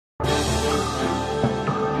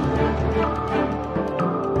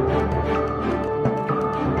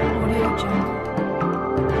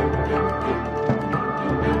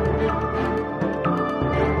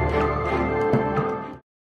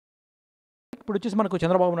ఇప్పుడు వచ్చేసి మనకు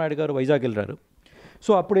చంద్రబాబు నాయుడు గారు వైజాగ్ వెళ్ళారు.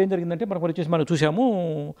 సో అప్పుడు ఏం జరిగిందంటే మనకు వచ్చేసి మనం చూసాము,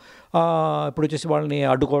 ఇప్పుడు వచ్చేసి వాళ్ళని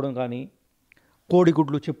అడ్డుకోవడం కానీ,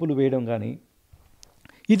 కోడిగుడ్లు చెప్పులు వేయడం కానీ,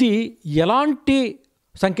 ఇది ఎలాంటి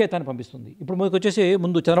సంకేతాన్ని పంపిస్తుంది? ఇప్పుడు మనకు వచ్చేసి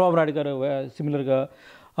ముందు చంద్రబాబు నాయుడు గారు సిమిలర్గా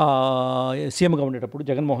సీఎంగా ఉండేటప్పుడు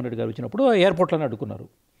జగన్మోహన్ రెడ్డి గారు వచ్చినప్పుడు ఎయిర్పోర్ట్లను అడ్డుకున్నారు.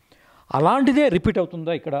 అలాంటిదే రిపీట్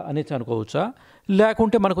అవుతుందా ఇక్కడ అనేసి అనుకోవచ్చా?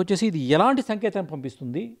 లేకుంటే మనకు వచ్చేసి ఇది ఎలాంటి సంకేతాన్ని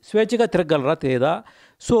పంపిస్తుంది? స్వేచ్ఛగా తిరగలరా లేదా?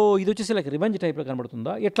 సో ఇది వచ్చేసి లైక్ రివెంజ్ టైప్లో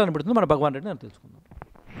కనబడుతుందా, ఎట్లా కనబడుతుందో మన భగవాన్ రెడ్డి అని తెలుసుకుందాం.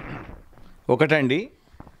 ఒకటండి,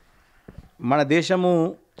 మన దేశము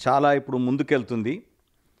చాలా ఇప్పుడు ముందుకెళ్తుంది.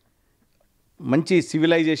 మంచి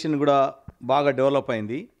సివిలైజేషన్ కూడా బాగా డెవలప్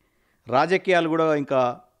అయింది. రాజకీయాలు కూడా ఇంకా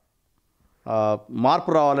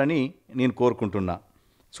మార్పు రావాలని నేను కోరుకుంటున్నా.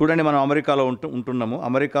 చూడండి, మనం అమెరికాలో ఉంటున్నాము.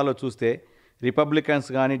 అమెరికాలో చూస్తే రిపబ్లికన్స్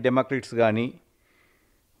కానీ డెమోక్రాట్స్ కానీ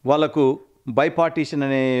వాళ్ళకు బైపార్టీషన్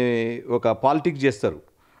అనే ఒక పాలిటిక్స్ చేస్తారు.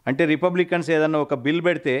 అంటే రిపబ్లికన్స్ ఏదన్నా ఒక బిల్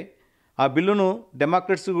పెడితే ఆ బిల్లును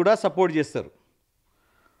డెమోక్రాట్స్ కూడా సపోర్ట్ చేస్తారు.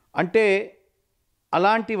 అంటే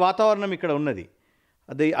అలాంటి వాతావరణం ఇక్కడ ఉన్నది.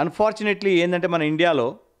 అది అన్ఫార్చునేట్లీ ఏంటంటే మన ఇండియాలో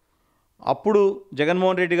అప్పుడు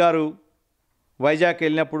జగన్మోహన్ రెడ్డి గారు వైజాగ్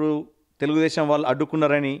వెళ్ళినప్పుడు తెలుగుదేశం వాళ్ళు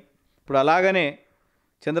అడ్డుకున్నారని, ఇప్పుడు అలాగనే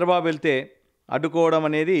చంద్రబాబు వెళ్తే అడ్డుకోవడం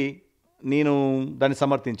అనేది నేను దాన్ని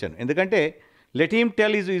సమర్థించాను. ఎందుకంటే let him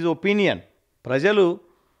tell is opinion. ప్రజలు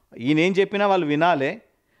ఈయన ఏం చెప్పినా వాళ్ళు వినాలే.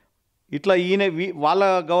 ఇట్లా ఈయన వాళ్ళ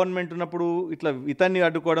గవర్నమెంట్ ఉన్నప్పుడు ఇట్లా ఇతన్ని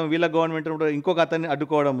అడ్డుకోవడం, వీళ్ళ గవర్నమెంట్ ఉన్నప్పుడు ఇంకొక అతన్ని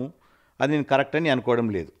అడ్డుకోవడము అది నేను కరెక్ట్ అని అనుకోవడం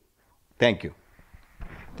లేదు. Thank you.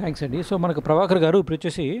 థ్యాంక్స్ అండి. సో మనకు ప్రభాకర్ గారు ఇప్పుడు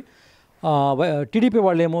వచ్చేసి టీడీపీ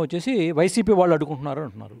వాళ్ళు ఏమో వచ్చేసి వైసీపీ వాళ్ళు అడ్డుకుంటున్నారు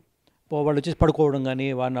అంటున్నారు. వాళ్ళు వచ్చేసి పడుకోవడం కానీ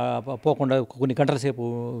వాళ్ళ పోకుండా కొన్ని గంటల సేపు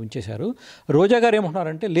ఉంచేశారు. రోజా గారు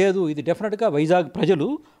ఏమంటున్నారంటే లేదు, ఇది డెఫినెట్గా వైజాగ్ ప్రజలు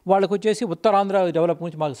వాళ్ళకు వచ్చేసి ఉత్తరాంధ్ర డెవలప్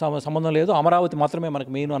నుంచి మాకు సంబంధం లేదు, అమరావతి మాత్రమే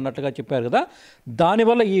మనకు మెయిన్ అన్నట్టుగా చెప్పారు కదా,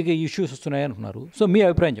 దానివల్ల ఈ ఇష్యూస్ వస్తున్నాయి అంటున్నారు. సో మీ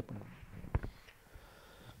అభిప్రాయం చెప్పండి.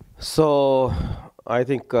 So I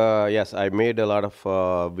think yes, I made a lot of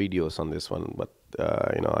videos on this one, but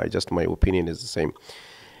my opinion is the same.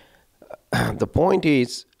 The point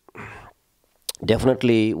is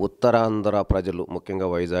definitely Uttarandhra ప్రజలు, ముఖ్యంగా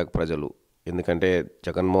వైజాగ్ ప్రజలు, ఎందుకంటే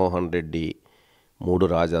జగన్మోహన్ రెడ్డి మూడు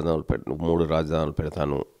రాజధానులు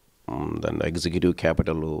పెడతాను, దాని ఎగ్జిక్యూటివ్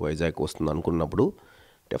క్యాపిటల్ వైజాగ్ వస్తుంది అనుకున్నప్పుడు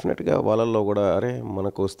డెఫినెట్గా వాళ్ళల్లో కూడా అరే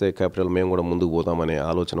మనకు వస్తే క్యాపిటల్ మేము కూడా ముందుకు పోతామనే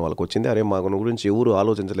ఆలోచన వాళ్ళకి వచ్చింది. అరే మా గురించి ఎవరు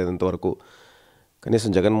ఆలోచించలేదు ఇంతవరకు,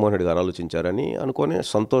 కనీసం జగన్మోహన్ రెడ్డి గారు ఆలోచించారని అనుకొని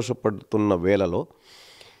సంతోషపడుతున్న వేళలో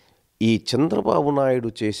ఈ చంద్రబాబు నాయుడు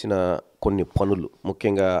చేసిన కొన్ని పనులు,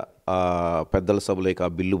 ముఖ్యంగా పెద్దల సభలోకి ఆ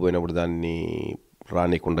బిల్లు పోయినప్పుడు దాన్ని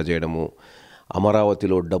రానికుండా చేయడము,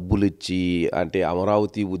 అమరావతిలో డబ్బులు ఇచ్చి అంటే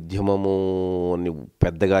అమరావతి ఉద్యమము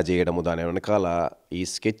పెద్దగా చేయడము, దాని వెనకాల ఈ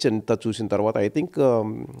స్కెచ్ అంతా చూసిన తర్వాత I think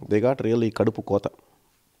they got really కడుపు కోత.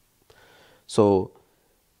 సో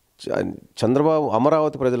చంద్రబాబు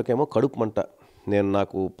అమరావతి ప్రజలకేమో కడుపు మంట,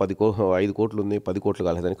 నాకు 5 కోట్లు ఉంది 10 కోట్లు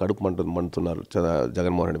కాలేదని కడుపు మంటున్నారు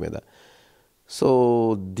జగన్మోహన్ రెడ్డి మీద. సో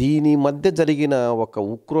దీని మధ్య జరిగిన ఒక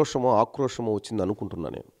ఆక్రోశమో వచ్చింది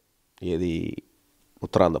అనుకుంటున్నాను నేను. ఏది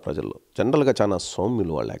ఉత్తరాంధ్ర ప్రజల్లో జనరల్గా చాలా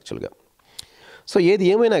సౌమ్యులు వాళ్ళు యాక్చువల్గా. సో ఏది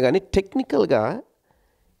ఏమైనా కానీ టెక్నికల్గా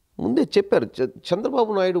ముందే చెప్పారు,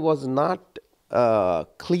 Chandrababu Naidu was not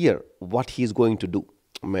clear what he's going to do.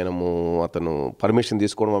 అతను పర్మిషన్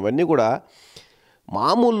తీసుకోవడం అవన్నీ కూడా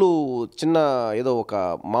మామూలు చిన్న ఏదో ఒక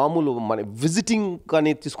మామూలు మన విజిటింగ్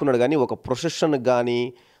కానీ తీసుకున్నాడు, కానీ ఒక ప్రొసెషన్ కానీ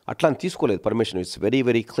అట్లా తీసుకోలేదు permission. It's very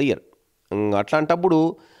very clear. అట్లాంటప్పుడు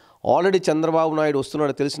ఆల్రెడీ చంద్రబాబు నాయుడు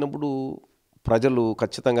వస్తున్నాడు తెలిసినప్పుడు ప్రజలు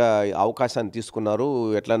ఖచ్చితంగా అవకాశాన్ని తీసుకున్నారు,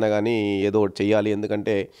 ఎట్లన్నా కానీ ఏదో ఒకటి చెయ్యాలి,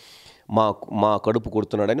 ఎందుకంటే మా కడుపు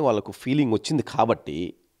కొడుతున్నాడని వాళ్ళకు ఫీలింగ్ వచ్చింది కాబట్టి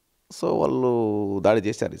సో వాళ్ళు దాడి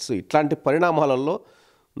చేశారు. సో ఇట్లాంటి పరిణామాలలో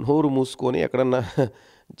నోరు మూసుకొని ఎక్కడన్నా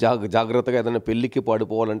జాగ్రత్తగా ఏదైనా పెళ్ళికి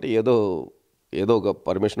పాడిపోవాలంటే ఏదో ఒక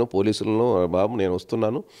పర్మిషను పోలీసులను, బాబు నేను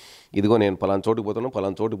వస్తున్నాను, ఇదిగో నేను పలానా చోటుకు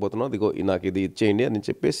పోతున్నాను, ఇదిగో నాకు ఇది ఇచ్చేయండి అని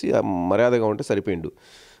చెప్పేసి మర్యాదగా ఉంటే సరిపోయిండు.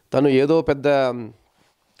 తను ఏదో పెద్ద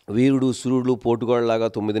వీరుడు సురుడు పోటుగాళ్ళలాగా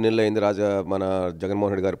 9 నెలలు అయింది మన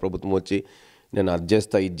జగన్మోహన్ రెడ్డి గారి ప్రభుత్వం వచ్చి నేను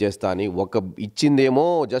ఇది చేస్తా అని ఇచ్చిందేమో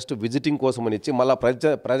జస్ట్ విజిటింగ్ కోసం అని ఇచ్చి మళ్ళీ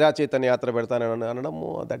ప్రజా చైతన్య యాత్ర పెడతానని అనడము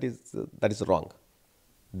that is wrong.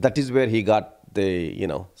 That is where he got the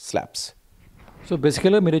slaps. So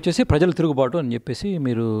బేసికల్గా మీరు వచ్చేసి ప్రజల తిరుగుబాటు అని చెప్పేసి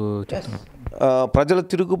మీరు ప్రజల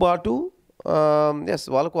తిరుగుబాటు, ఎస్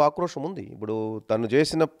వాళ్ళకు ఆక్రోశం ఉంది. ఇప్పుడు తను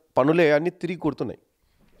చేసిన పనులే అన్నీ తిరిగి కొడుతున్నాయి.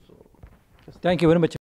 Thank you very much.